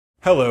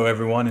Hello,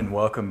 everyone, and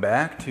welcome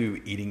back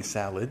to Eating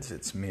Salads.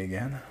 It's me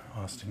again,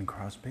 Austin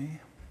Crosby.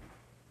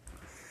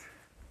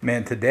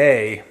 Man,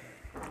 today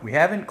we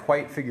haven't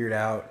quite figured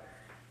out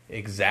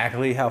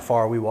exactly how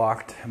far we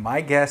walked. My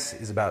guess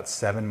is about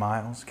 7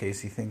 miles.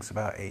 Casey thinks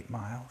about 8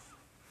 miles.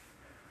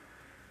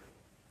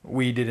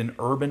 We did an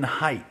urban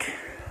hike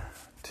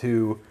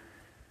to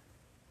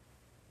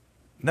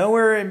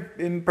nowhere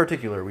in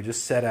particular. We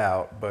just set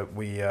out, but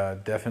we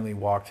definitely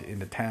walked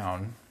into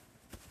town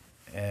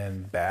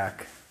and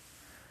back.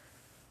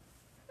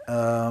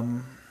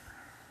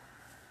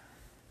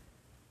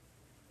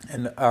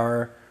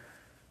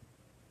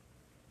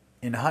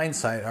 In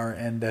hindsight, our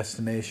end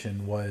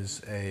destination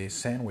was a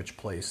sandwich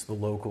place, the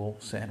local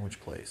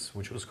sandwich place,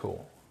 which was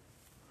cool.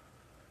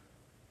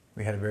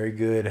 We had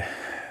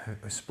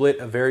we split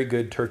a very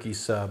good turkey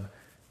sub,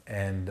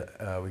 and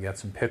we got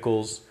some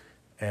pickles,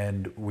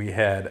 and we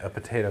had a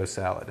potato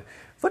salad.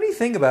 Funny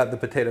thing about the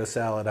potato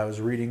salad, I was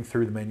reading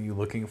through the menu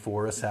looking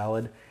for a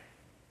salad,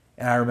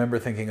 and I remember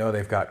thinking, oh,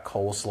 they've got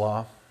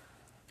coleslaw.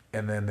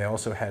 And then they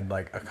also had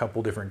like a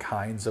couple different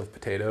kinds of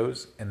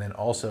potatoes, and then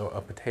also a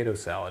potato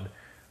salad,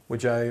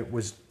 which I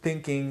was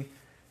thinking,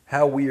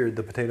 how weird,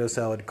 the potato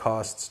salad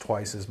costs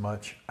twice as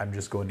much. I'm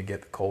just going to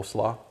get the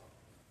coleslaw.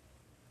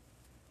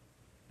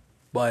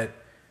 But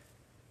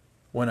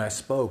when I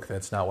spoke,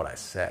 that's not what I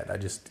said. I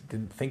just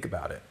didn't think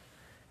about it.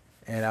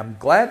 And I'm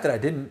glad that I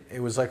didn't.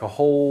 It was like a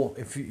whole,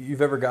 if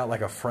you've ever got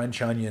like a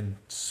French onion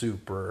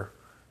soup or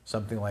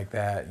something like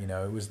that,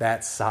 it was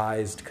that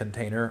sized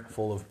container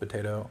full of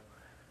potato.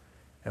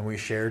 And we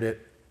shared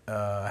it,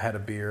 had a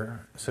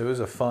beer. So it was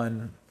a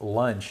fun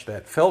lunch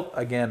that felt,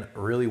 again,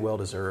 really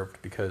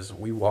well-deserved because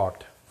we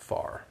walked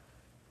far.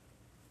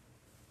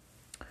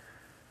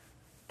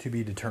 To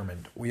be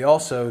determined. We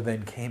also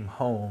then came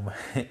home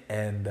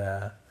and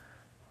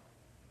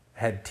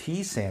had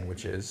tea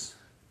sandwiches,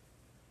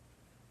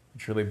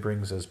 which really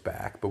brings us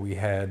back. But we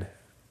had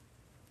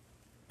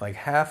like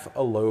half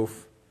a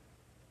loaf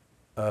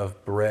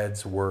of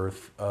bread's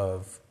worth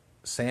of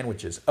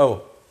sandwiches.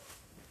 Oh,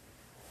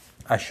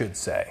 I should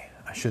say,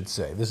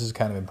 this is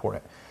kind of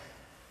important.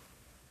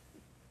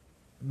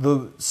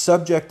 The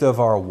subject of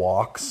our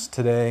walks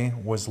today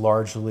was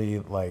largely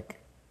like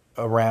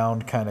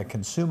around kind of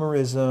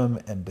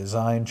consumerism and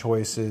design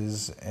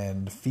choices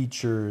and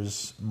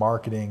features,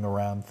 marketing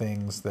around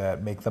things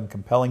that make them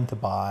compelling to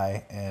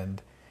buy,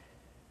 and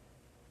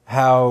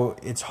how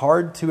it's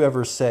hard to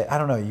ever say, I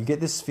don't know, you get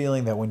this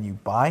feeling that when you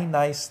buy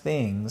nice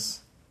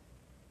things,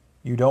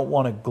 you don't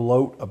want to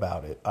gloat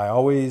about it. I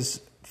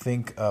always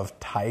think of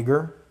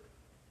Tiger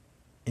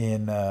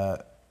in, I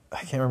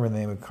can't remember the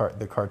name of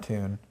the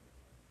cartoon.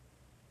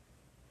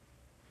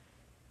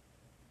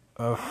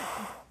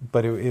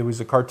 But it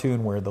was a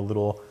cartoon where the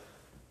little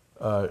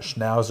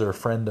schnauzer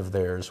friend of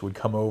theirs would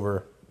come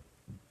over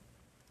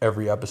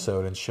every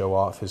episode and show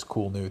off his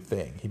cool new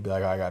thing. He'd be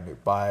like, I got a new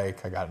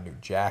bike, I got a new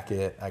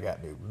jacket, I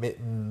got new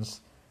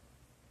mittens.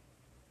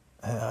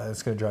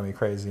 It's going to drive me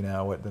crazy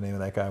now what the name of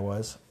that guy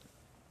was.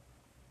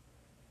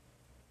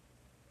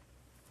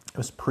 It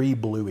was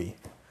pre-Bluey.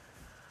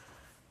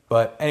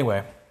 But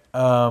anyway,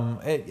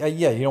 yeah,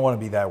 you don't want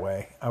to be that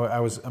way.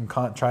 I'm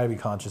trying to be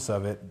conscious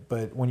of it.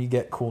 But when you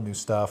get cool new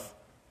stuff,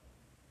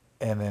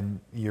 and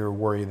then you're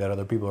worried that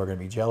other people are going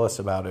to be jealous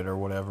about it or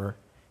whatever,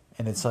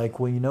 and it's like,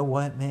 well, you know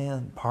what,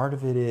 man? Part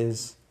of it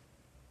is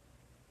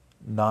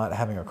not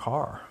having a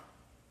car.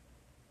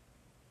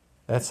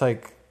 That's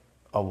like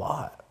a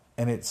lot,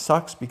 and it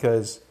sucks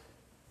because,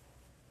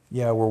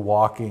 yeah, we're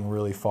walking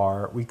really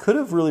far. We could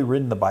have really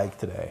ridden the bike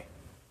today.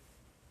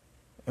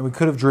 And we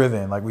could have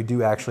driven, like we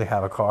do actually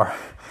have a car.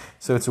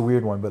 So it's a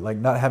weird one, but like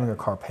not having a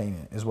car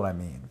payment is what I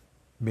mean.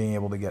 Being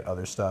able to get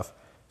other stuff.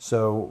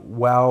 So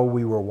while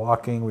we were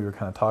walking, we were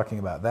kind of talking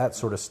about that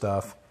sort of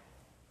stuff.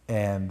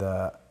 And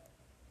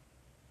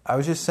I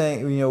was just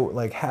saying,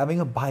 like having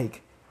a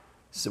bike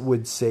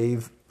would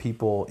save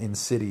people in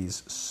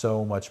cities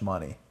so much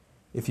money.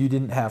 If you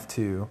didn't have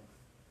to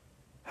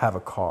have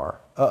a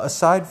car.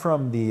 Aside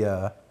from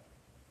the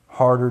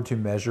harder to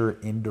measure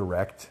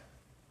indirect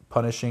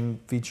punishing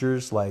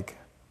features, like,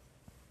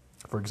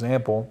 for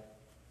example,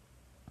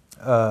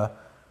 I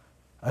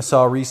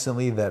saw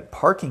recently that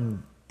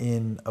parking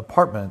in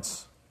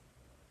apartments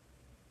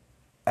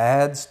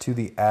adds to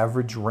the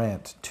average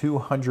rent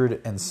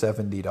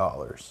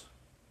 $270.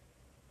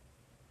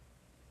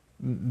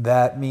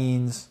 That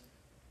means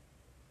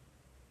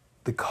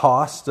the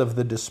cost of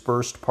the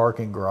dispersed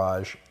parking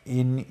garage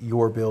in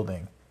your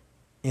building,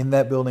 in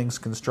that building's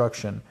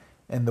construction,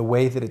 and the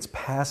way that it's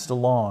passed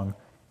along,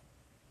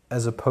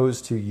 as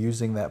opposed to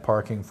using that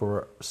parking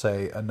for,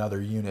 say,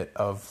 another unit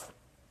of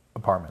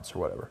apartments or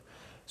whatever.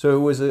 So it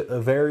was a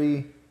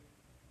very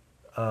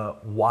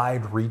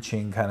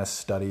wide-reaching kind of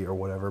study or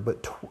whatever,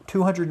 but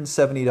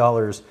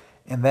 $270,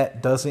 and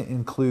that doesn't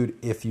include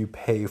if you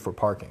pay for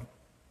parking.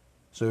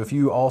 So if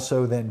you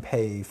also then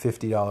pay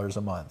 $50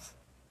 a month,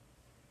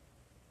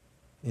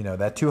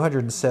 that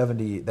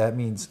 $270, that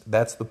means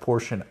that's the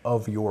portion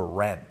of your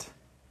rent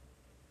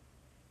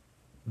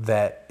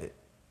that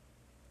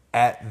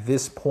at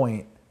this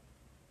point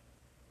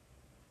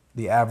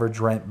the average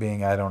rent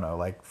being, I don't know,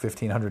 like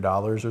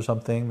 $1,500 or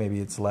something. Maybe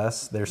it's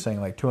less. They're saying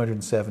like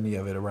 270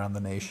 of it around the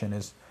nation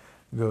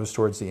goes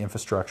towards the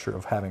infrastructure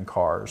of having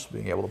cars,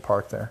 being able to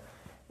park there.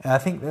 And I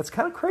think that's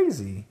kind of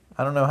crazy.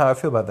 I don't know how I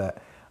feel about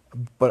that.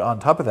 But on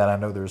top of that, I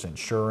know there's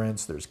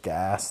insurance, there's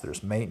gas,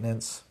 there's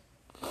maintenance,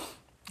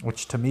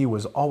 which to me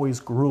was always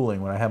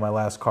grueling when I had my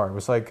last car. It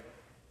was like,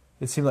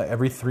 it seemed like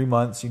every 3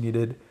 months you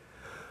needed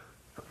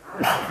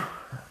a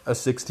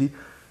 $60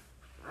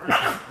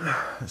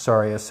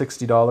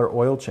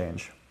 oil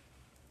change.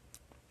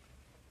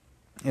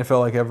 It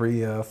felt like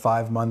every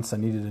 5 months I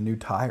needed a new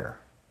tire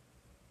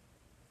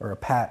or a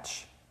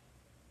patch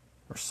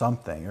or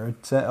something. Or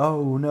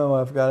oh no,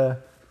 I've got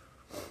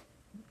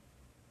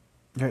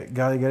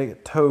to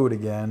get towed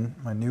again.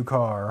 My new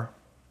car,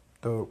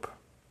 dope.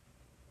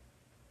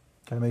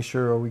 Got to make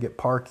sure we get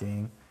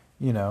parking,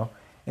 you know.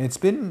 And it's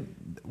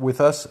been with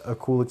us a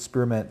cool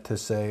experiment to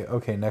say,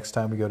 okay, next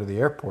time we go to the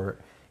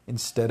airport,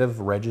 instead of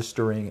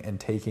registering and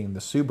taking the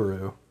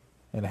Subaru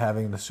and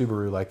having the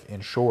Subaru like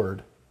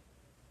insured,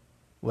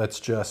 let's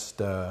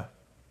just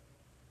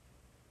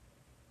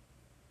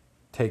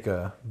take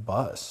a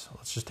bus.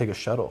 Let's just take a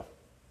shuttle.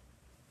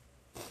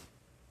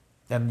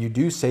 And you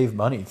do save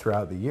money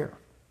throughout the year.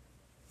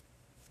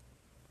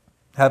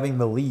 Having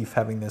the Leaf,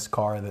 having this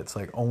car that's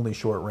like only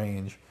short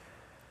range,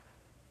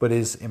 but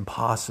is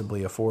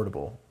impossibly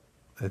affordable.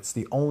 It's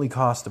the only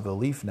cost of the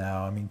Leaf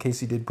now. I mean,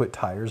 Casey did put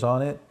tires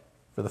on it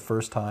for the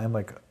first time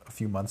like a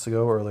few months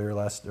ago, later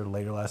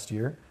last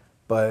year,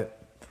 but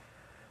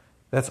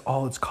that's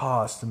all it's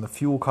cost, and the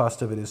fuel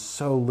cost of it is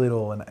so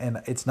little,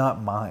 and it's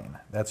not mine.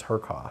 That's her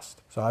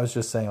cost. So I was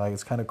just saying, like,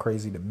 it's kind of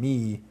crazy to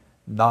me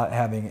not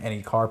having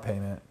any car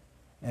payment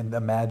and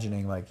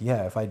imagining, like,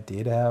 yeah, if I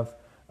did have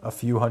a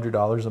few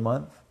 $100s a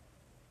month.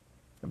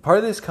 And part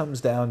of this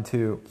comes down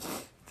to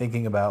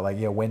thinking about, like,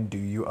 yeah, when do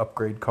you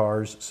upgrade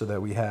cars so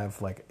that we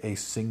have like a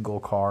single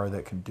car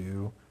that can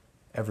do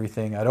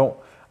everything.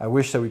 I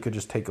wish that we could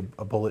just take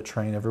a bullet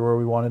train everywhere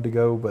we wanted to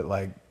go, but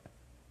like,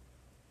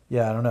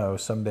 yeah, I don't know.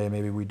 Someday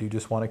maybe we do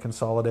just want to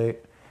consolidate.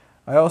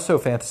 I also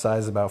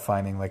fantasize about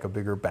finding like a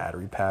bigger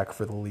battery pack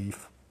for the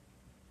Leaf.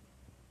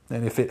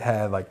 And if it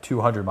had like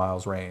 200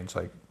 miles range,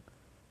 like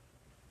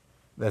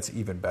that's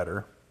even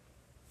better.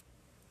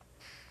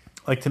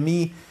 Like to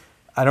me,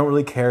 I don't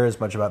really care as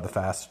much about the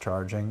fast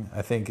charging.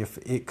 I think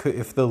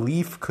if the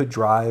Leaf could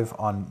drive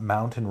on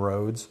mountain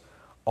roads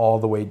all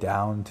the way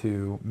down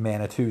to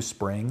Manitou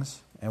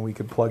Springs and we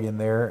could plug in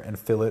there and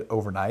fill it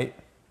overnight,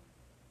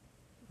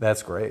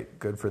 that's great.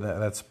 Good for that.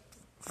 That's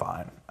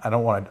fine.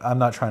 I'm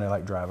not trying to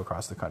like drive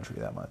across the country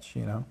that much,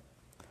 you know?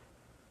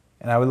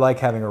 And I would like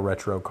having a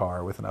retro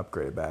car with an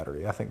upgraded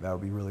battery. I think that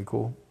would be really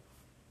cool.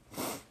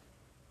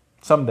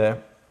 Someday,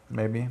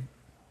 maybe.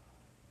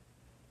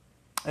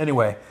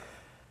 Anyway,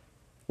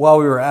 while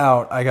we were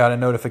out, I got a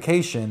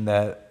notification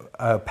that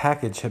a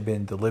package had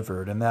been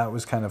delivered, and that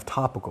was kind of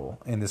topical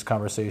in this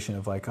conversation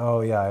of like,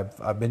 oh yeah,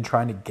 I've been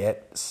trying to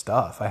get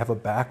stuff. I have a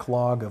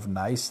backlog of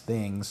nice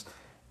things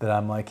that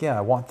I'm like, yeah,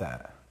 I want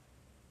that.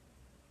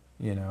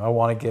 You know, I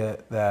want to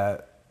get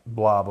that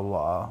blah, blah,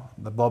 blah,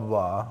 the blah, blah,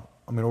 blah.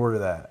 I'm going to order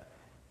that.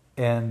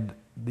 And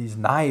these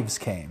knives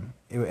came,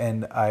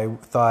 and I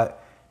thought,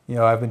 you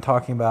know, I've been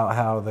talking about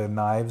how the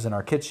knives in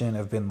our kitchen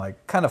have been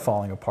like kind of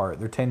falling apart.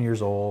 They're 10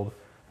 years old.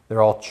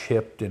 They're all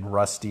chipped and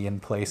rusty in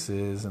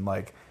places. And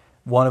like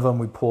one of them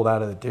we pulled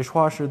out of the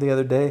dishwasher the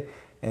other day,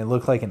 and it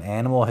looked like an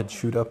animal had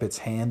chewed up its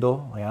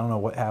handle. Like I don't know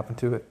what happened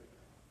to it.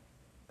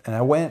 And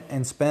I went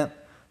and spent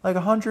like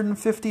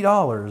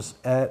 $150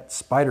 at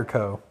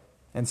Spyderco.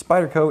 And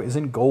Spyderco is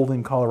in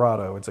Golden,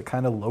 Colorado. It's a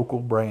kind of local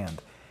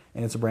brand.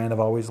 And it's a brand I've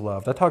always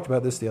loved. I talked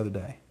about this the other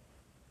day.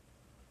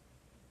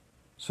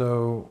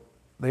 So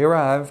they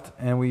arrived,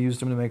 and we used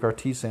them to make our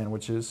tea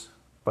sandwiches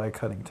by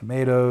cutting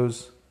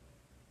tomatoes.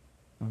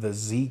 The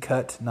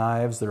Z-cut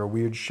knives, they're a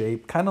weird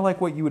shape. Kind of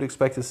like what you would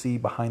expect to see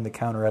behind the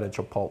counter at a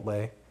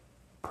Chipotle.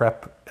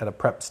 At a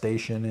prep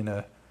station in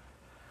a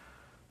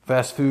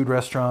fast food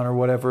restaurant or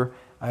whatever.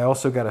 I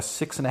also got a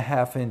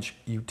 6.5-inch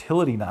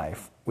utility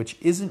knife, which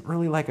isn't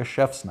really like a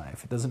chef's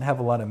knife. It doesn't have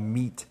a lot of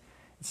meat.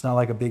 It's not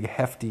like a big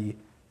hefty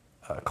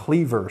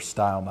cleaver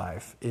style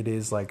knife. It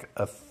is like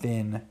a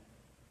thin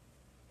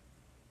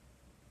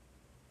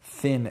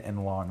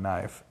and long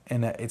knife.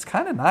 And it's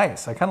kind of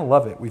nice. I kind of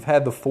love it. We've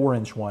had the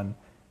 4-inch one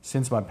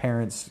since my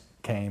parents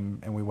came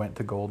and we went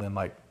to Golden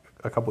like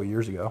a couple of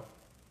years ago.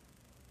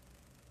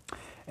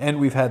 And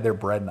we've had their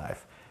bread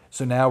knife.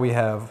 So now we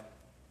have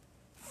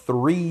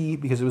 3,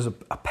 because it was a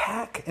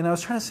pack. And I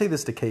was trying to say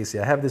this to Casey.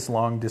 I have this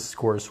long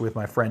discourse with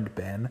my friend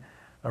Ben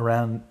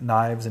around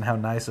knives and how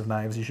nice of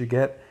knives you should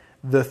get.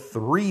 The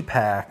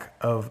 3-pack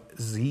of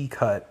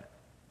Z-cut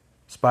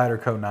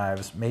Spyderco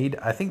knives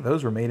I think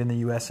those were made in the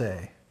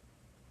USA.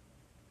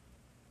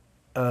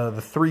 The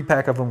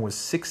 3-pack of them was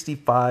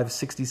 $65,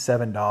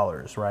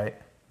 $67, right?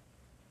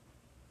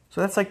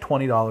 So that's like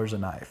 $20 a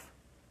knife.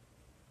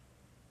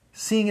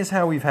 Seeing as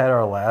how we've had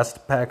our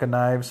last pack of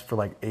knives for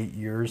like 8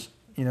 years,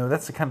 you know,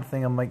 that's the kind of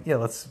thing I'm like, yeah,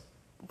 let's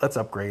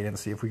upgrade and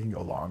see if we can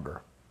go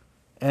longer.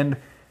 And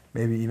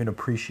maybe even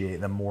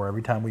appreciate them more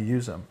every time we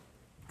use them.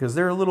 Because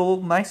they're a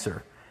little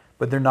nicer.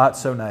 But they're not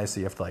so nice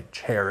that you have to like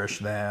cherish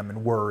them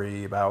and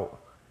worry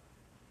about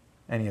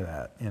any of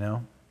that, you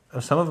know?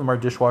 Some of them are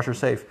dishwasher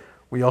safe.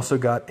 We also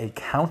got a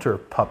counter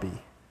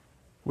puppy,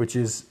 which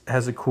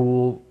has a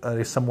cool,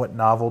 somewhat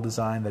novel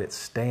design that it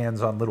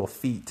stands on little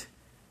feet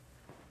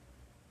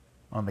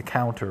on the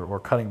counter or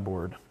cutting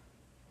board.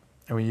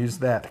 And we used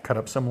that to cut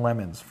up some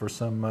lemons for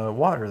some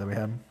water that we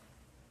had.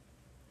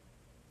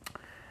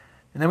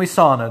 And then we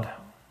saunaed.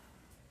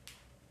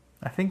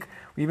 I think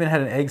we even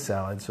had an egg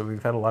salad, so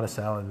we've had a lot of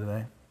salad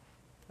today.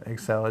 Egg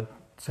salad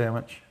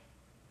sandwich.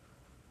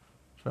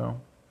 So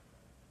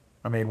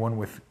I made one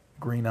with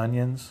green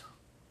onions.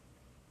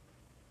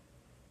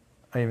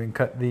 I even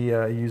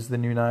used the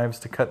new knives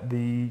to cut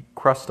the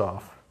crust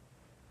off,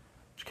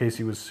 which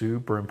Casey was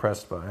super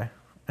impressed by.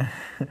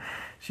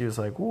 She was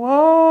like,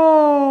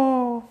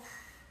 "Whoa!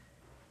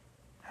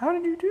 How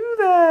did you do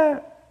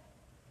that?"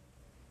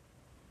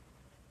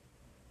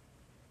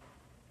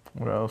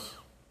 What else?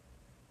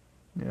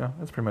 Yeah,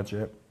 that's pretty much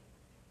it.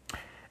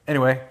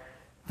 Anyway,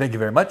 thank you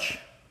very much.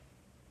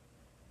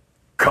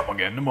 Come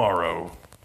again tomorrow.